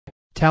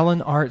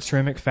Talon Art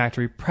Ceramic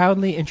Factory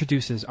proudly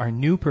introduces our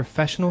new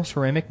professional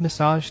ceramic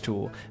massage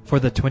tool for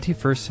the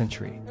 21st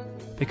century.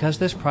 Because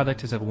this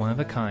product is of one of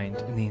a kind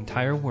in the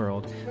entire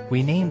world,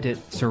 we named it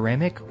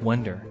Ceramic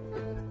Wonder.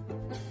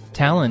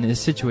 Talon is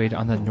situated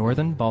on the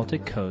northern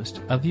Baltic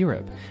coast of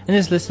Europe and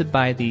is listed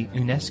by the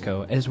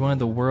UNESCO as one of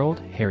the World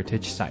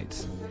Heritage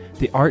Sites.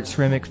 The Art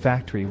Ceramic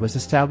Factory was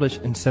established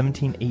in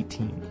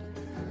 1718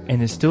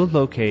 and is still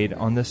located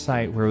on the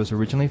site where it was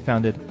originally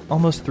founded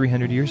almost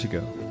 300 years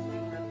ago.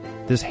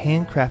 This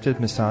handcrafted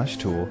massage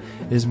tool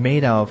is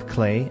made out of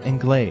clay and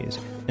glaze,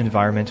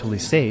 environmentally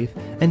safe,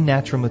 and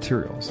natural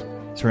materials.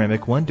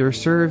 Ceramic Wonder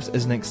serves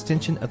as an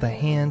extension of the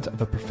hands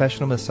of a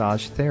professional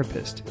massage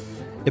therapist.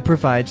 It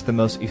provides the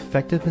most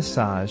effective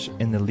massage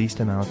in the least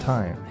amount of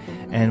time,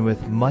 and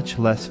with much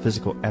less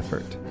physical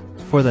effort.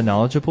 For the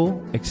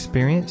knowledgeable,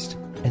 experienced,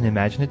 and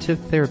imaginative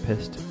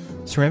therapist,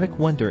 Ceramic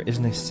Wonder is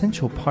an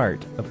essential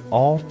part of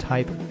all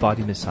type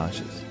body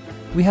massages.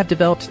 We have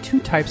developed two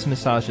types of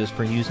massages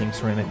for using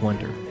Ceramic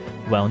Wonder,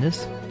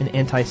 wellness and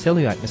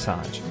anti-cellulite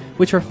massage,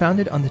 which are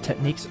founded on the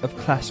techniques of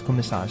classical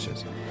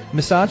massages.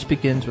 Massage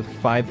begins with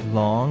 5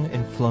 long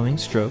and flowing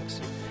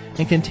strokes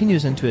and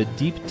continues into a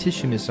deep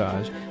tissue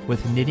massage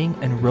with knitting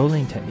and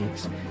rolling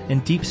techniques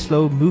and deep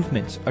slow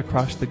movements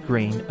across the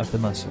grain of the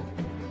muscle.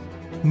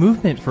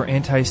 Movement for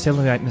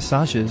anti-cellulite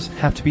massages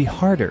have to be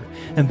harder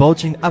and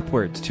bulging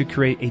upwards to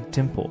create a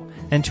dimple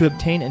and to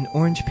obtain an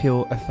orange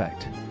peel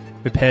effect.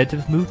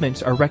 Repetitive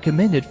movements are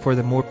recommended for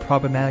the more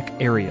problematic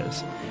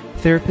areas.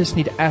 Therapists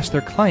need to ask their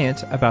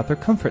clients about their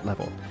comfort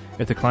level.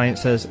 If the client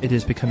says it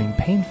is becoming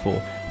painful,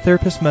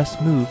 therapists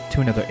must move to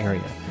another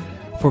area.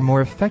 For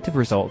more effective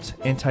results,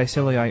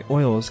 anti-cellulite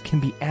oils can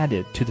be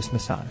added to this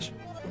massage.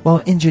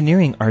 While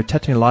engineering our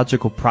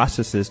technological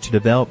processes to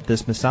develop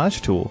this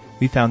massage tool,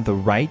 we found the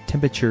right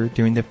temperature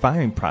during the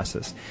firing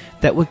process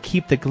that would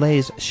keep the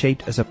glaze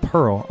shaped as a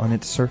pearl on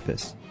its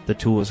surface. The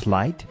tool is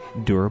light,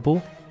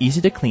 durable, easy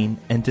to clean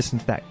and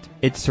disinfect.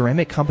 Its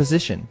ceramic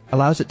composition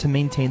allows it to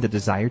maintain the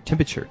desired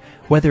temperature,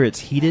 whether it's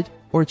heated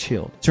or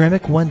chilled.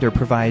 Ceramic Wonder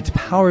provides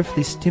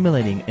powerfully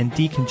stimulating and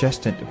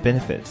decongestant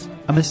benefits.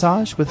 A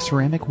massage with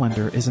Ceramic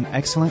Wonder is an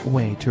excellent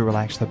way to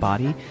relax the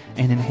body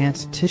and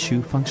enhance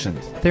tissue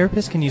functions.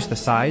 Therapists can use the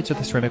sides of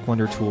the Ceramic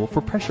Wonder tool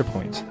for pressure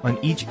points on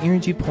each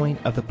energy point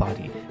of the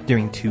body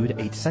during 2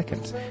 to 8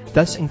 seconds,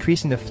 thus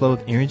increasing the flow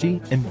of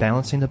energy and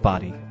balancing the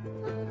body.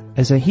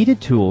 As a heated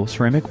tool,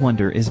 Ceramic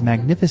Wonder is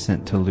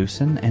magnificent to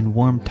loosen and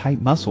warm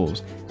tight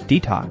muscles,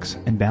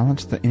 detox, and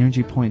balance the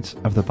energy points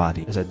of the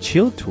body. As a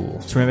chilled tool,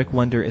 Ceramic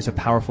Wonder is a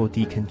powerful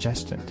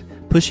decongestant,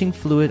 pushing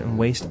fluid and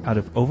waste out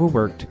of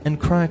overworked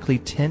and chronically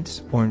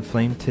tense or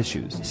inflamed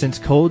tissues. Since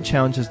cold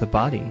challenges the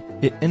body,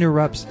 it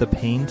interrupts the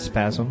pain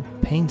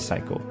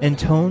cycle, and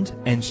tones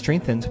and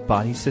strengthens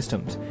body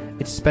systems,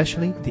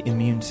 especially the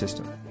immune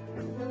system.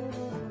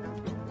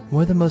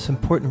 One of the most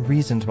important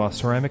reasons why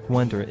Ceramic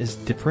Wonder is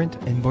different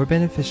and more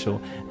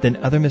beneficial than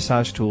other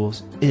massage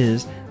tools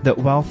is that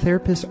while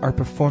therapists are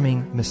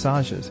performing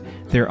massages,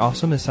 they are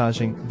also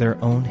massaging their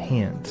own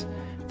hands.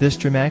 This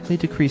dramatically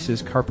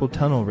decreases carpal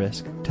tunnel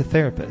risk to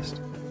therapists.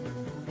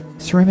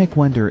 Ceramic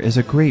Wonder is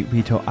a great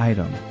retail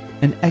item,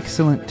 an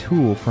excellent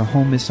tool for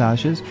home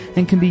massages,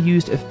 and can be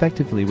used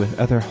effectively with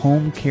other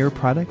home care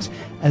products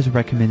as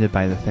recommended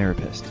by the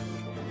therapist.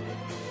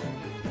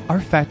 Our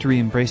factory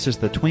embraces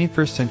the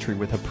 21st century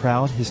with a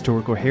proud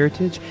historical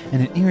heritage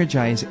and an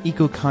energized,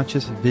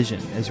 eco-conscious vision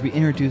as we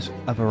introduce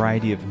a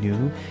variety of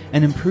new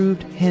and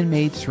improved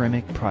handmade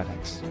ceramic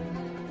products.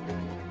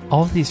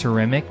 All of these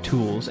ceramic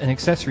tools and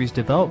accessories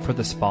developed for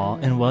the spa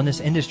and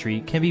wellness industry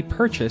can be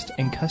purchased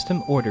and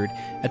custom ordered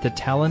at the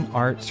Talon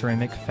Art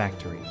Ceramic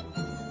Factory.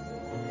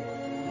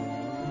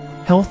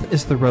 Health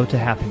is the road to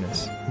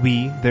happiness.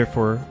 We,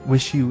 therefore,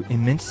 wish you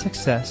immense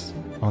success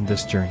on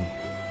this journey.